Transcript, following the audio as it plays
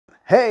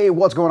Hey,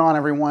 what's going on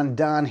everyone?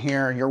 Don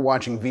here. You're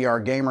watching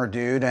VR Gamer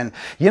Dude. And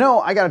you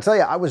know, I gotta tell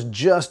you, I was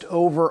just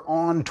over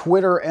on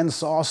Twitter and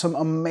saw some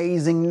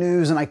amazing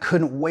news and I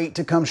couldn't wait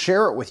to come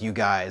share it with you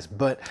guys.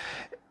 But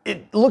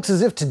it looks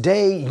as if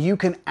today you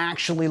can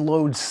actually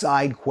load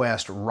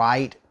Sidequest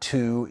right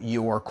to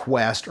your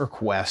Quest or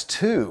Quest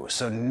 2.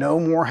 So no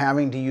more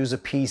having to use a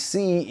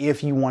PC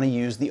if you want to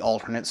use the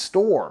alternate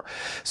store.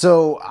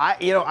 So I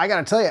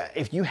gotta tell you,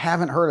 if you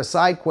haven't heard of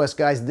Sidequest,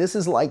 guys, this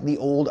is like the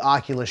old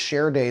Oculus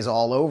Share days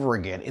all over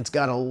again. It's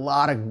got a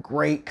lot of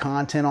great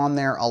content on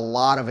there, a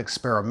lot of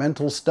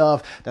experimental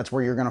stuff. That's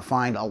where you're gonna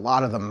find a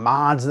lot of the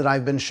mods that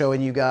I've been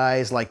showing you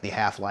guys, like the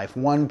Half-Life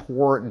 1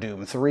 port,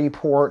 Doom 3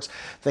 ports,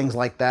 things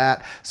like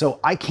that. So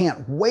I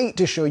can't wait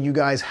to show you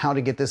guys how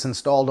to get this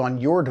installed on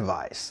your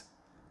device.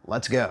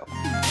 Let's go.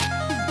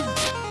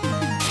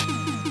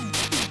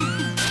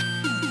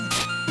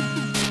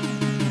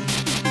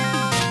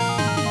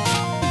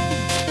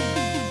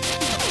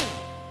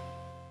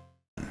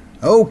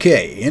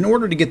 Okay, in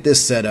order to get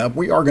this set up,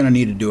 we are going to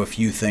need to do a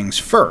few things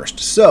first.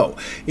 So,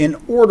 in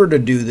order to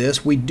do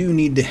this, we do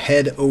need to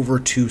head over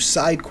to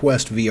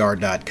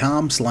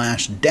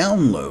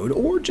sidequestvr.com/download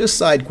or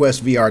just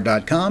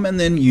sidequestvr.com and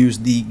then use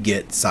the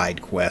Get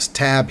Sidequest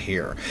tab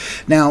here.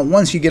 Now,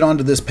 once you get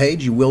onto this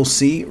page, you will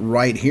see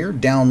right here,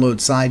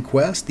 Download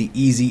Sidequest, the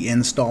Easy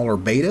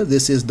Installer Beta.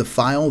 This is the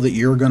file that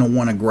you're going to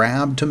want to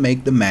grab to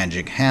make the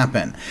magic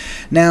happen.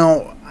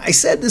 Now, I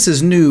said this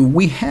is new.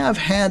 We have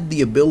had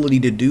the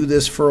ability to do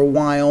this for a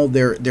while.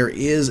 There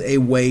is a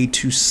way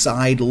to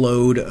side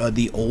load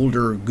the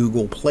older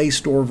Google Play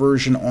Store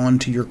version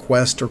onto your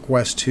Quest or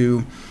Quest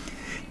 2.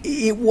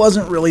 It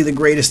wasn't really the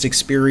greatest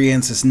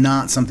experience. It's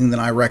not something that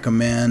I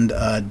recommend.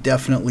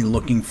 Definitely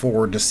looking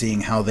forward to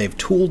seeing how they've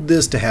tooled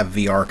this to have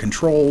VR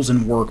controls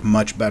and work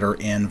much better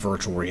in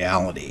virtual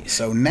reality.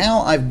 So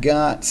now I've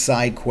got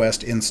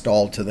Sidequest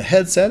installed to the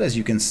headset, as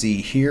you can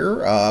see here.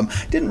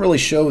 Didn't really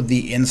show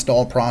the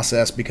install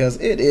process because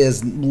it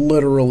is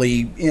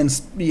literally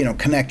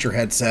connect your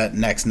headset,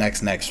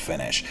 next,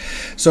 finish.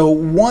 So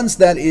once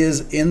that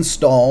is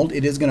installed,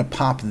 it is going to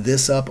pop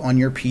this up on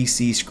your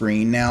PC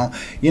screen. Now,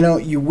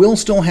 you will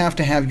still have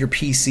to have your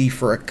PC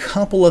for a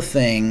couple of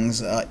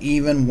things,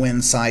 even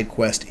when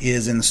Sidequest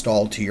is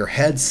installed to your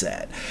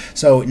headset.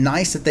 So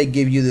nice that they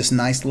give you this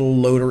nice little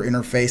loader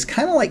interface,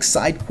 kind of like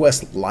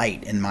Sidequest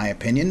Lite in my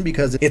opinion,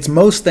 because it's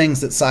most things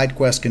that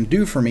Sidequest can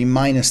do for me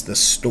minus the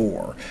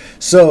store.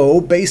 So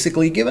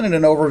basically, giving it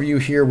an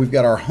overview here, we've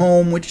got our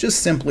home, which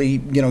just simply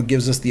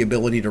gives us the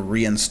ability to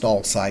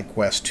reinstall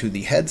Sidequest to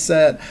the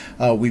headset.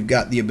 We've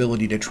got the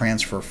ability to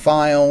transfer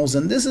files,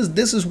 and this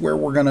is where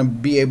we're going to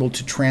be able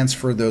to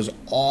transfer those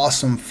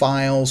awesome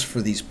files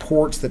for these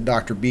ports that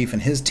Dr. Beef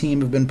and his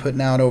team have been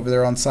putting out over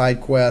there on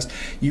Sidequest.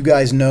 You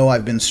guys know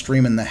I've been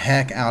streaming the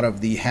heck out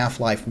of the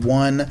Half-Life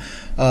 1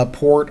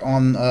 port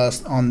on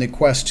the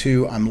Quest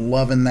 2. I'm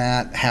loving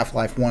that.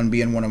 Half-Life 1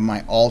 being one of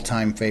my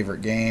all-time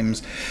favorite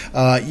games.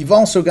 You've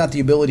also got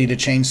the ability to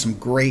change some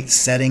great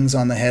settings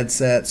on the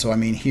headset. So I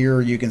mean,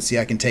 here you can see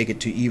I can take it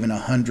to even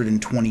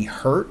 120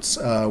 hertz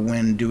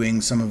when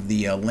doing some of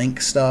the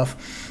link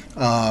stuff.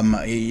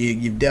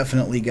 You've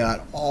definitely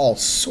got all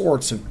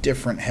sorts of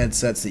different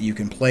headsets that you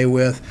can play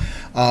with.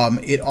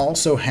 It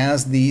also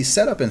has the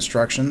setup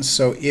instructions,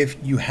 so if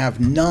you have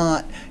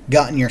not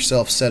gotten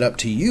yourself set up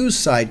to use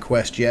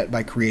Sidequest yet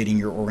by creating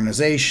your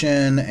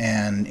organization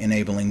and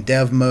enabling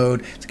dev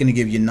mode, it's going to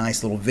give you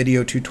nice little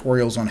video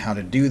tutorials on how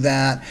to do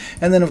that.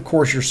 And then of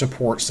course your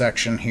support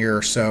section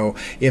here, so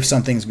if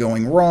something's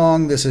going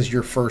wrong, this is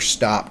your first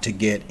stop to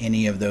get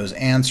any of those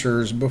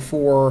answers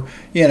before,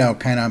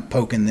 kind of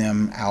poking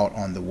them out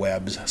on the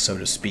webs, so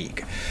to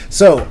speak.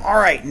 So, all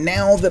right,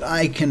 now that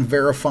I can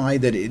verify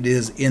that it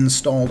is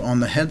installed on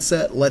the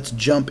headset, let's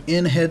jump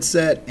in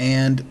headset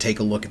and take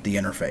a look at the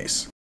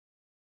interface.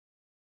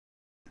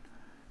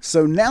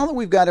 So now that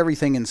we've got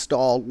everything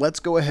installed, let's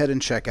go ahead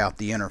and check out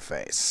the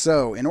interface.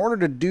 So in order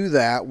to do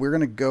that, we're going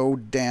to go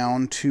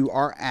down to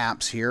our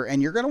apps here, and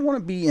you're going to want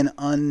to be in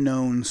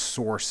unknown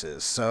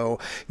sources. So,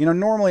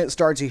 normally it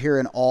starts you here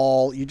in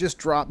all. You just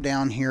drop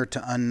down here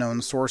to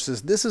unknown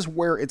sources. This is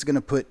where it's going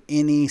to put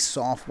any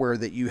software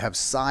that you have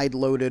side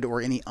loaded or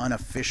any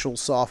unofficial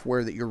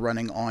software that you're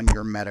running on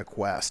your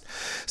MetaQuest.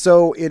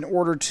 So in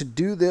order to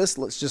do this,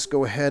 let's just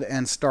go ahead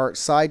and start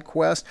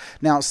Sidequest.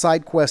 Now,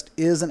 Sidequest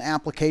is an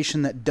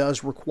application that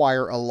does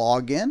require a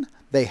login.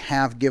 They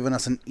have given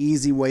us an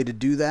easy way to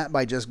do that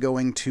by just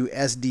going to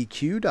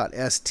sdq.st/link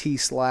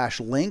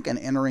and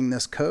entering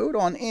this code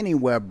on any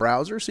web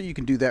browser. So you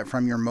can do that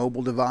from your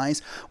mobile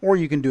device or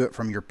you can do it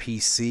from your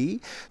PC.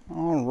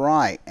 All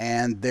right,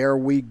 and there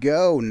we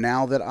go.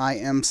 Now that I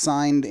am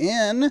signed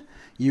in,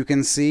 you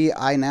can see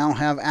I now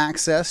have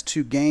access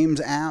to games,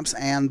 apps,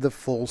 and the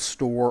full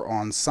store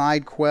on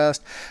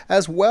Sidequest,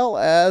 as well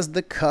as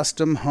the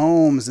custom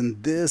homes.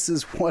 And this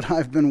is what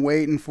I've been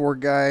waiting for,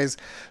 guys.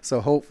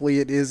 So hopefully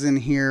it is in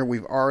here.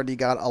 We've already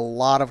got a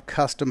lot of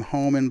custom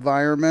home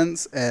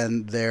environments,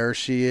 and there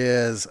she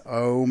is.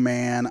 Oh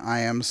man, I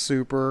am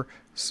super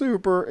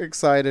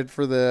excited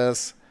for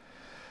this.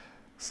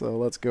 So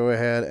let's go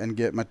ahead and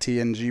get my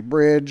TNG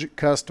Bridge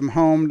custom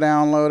home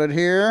downloaded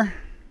here.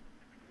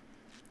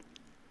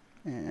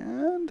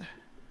 And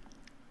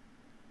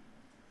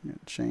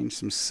change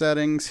some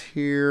settings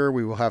here.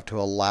 We will have to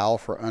allow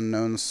for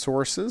unknown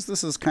sources.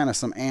 This is kind of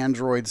some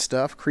Android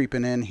stuff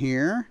creeping in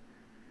here.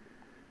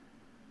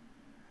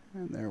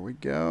 And there we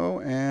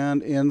go.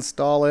 And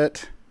install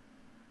it.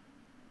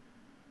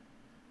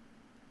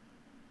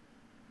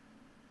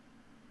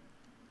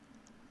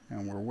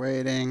 And we're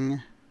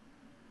waiting.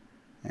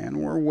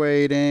 And we're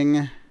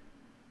waiting.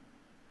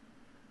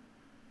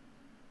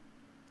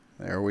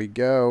 There we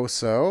go.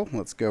 So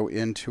let's go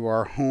into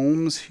our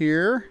homes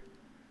here.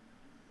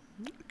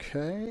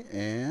 Okay,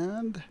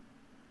 and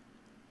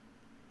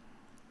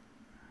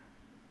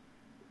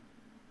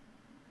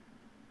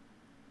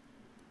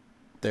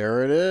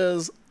there it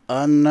is.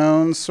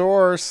 Unknown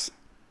source.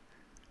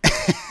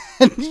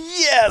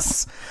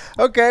 Yes!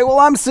 Okay, well,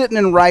 I'm sitting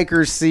in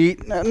Riker's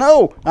seat.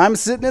 No, I'm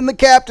sitting in the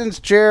captain's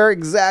chair,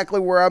 exactly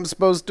where I'm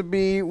supposed to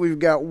be. We've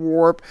got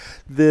warp.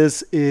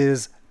 This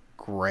is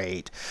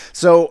great.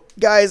 So,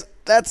 guys,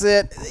 that's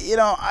it. You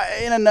know,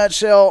 in a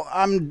nutshell,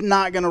 I'm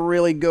not going to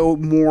really go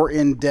more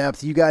in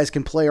depth. You guys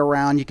can play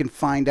around. You can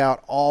find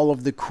out all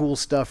of the cool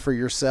stuff for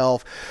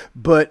yourself.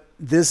 But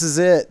this is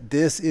it.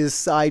 This is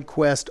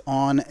Sidequest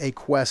on a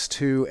Quest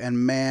 2. And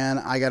man,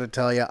 I got to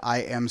tell you, I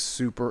am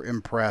super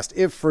impressed.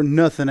 If for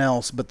nothing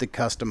else but the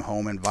custom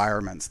home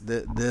environments.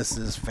 This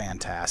is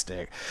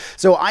fantastic.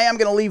 So I am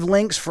going to leave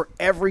links for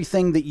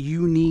everything that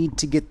you need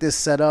to get this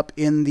set up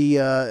in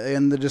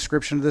the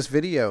description of this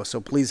video. So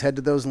please head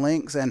to those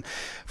links. And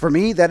for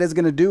me, that is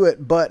going to do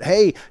it. But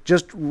hey,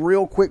 just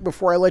real quick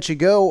before I let you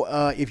go,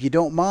 if you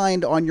don't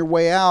mind, on your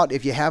way out,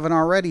 if you haven't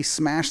already,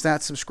 smash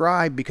that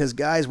subscribe, because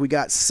guys, we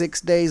got 6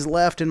 days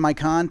left in my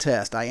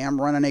contest. I am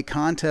running a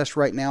contest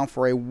right now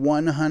for a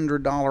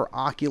 $100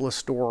 Oculus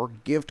Store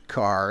gift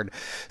card.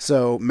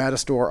 So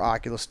Metastore,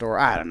 Oculus Store,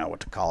 I don't know what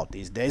to call it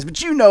these days, but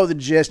you know the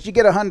gist. You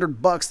get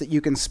 $100 that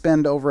you can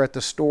spend over at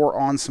the store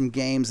on some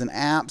games and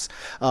apps.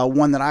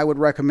 One that I would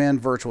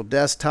recommend, Virtual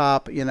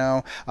Desktop. You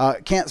know,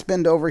 can't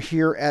spend over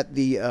here at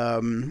the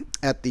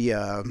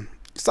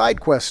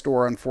Sidequest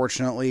store,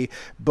 unfortunately,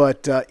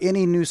 but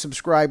any new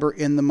subscriber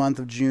in the month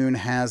of June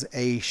has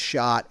a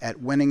shot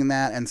at winning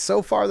that. And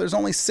so far, there's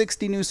only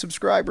 60 new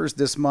subscribers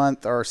this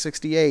month, or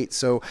 68.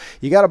 So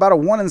you got about a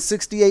 1 in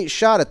 68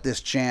 shot at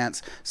this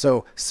chance.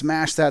 So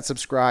smash that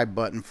subscribe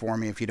button for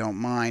me if you don't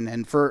mind.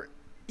 And for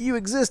you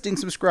existing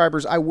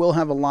subscribers, I will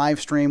have a live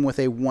stream with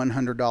a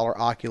 $100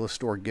 Oculus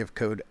Store gift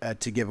code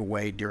to give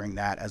away during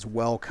that as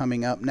well,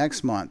 coming up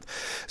next month.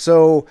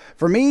 So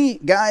for me,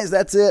 guys,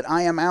 that's it.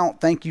 I am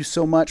out. Thank you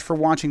so much for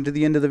watching to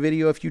the end of the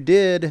video. If you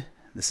did,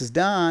 this is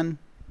Don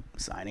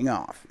signing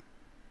off.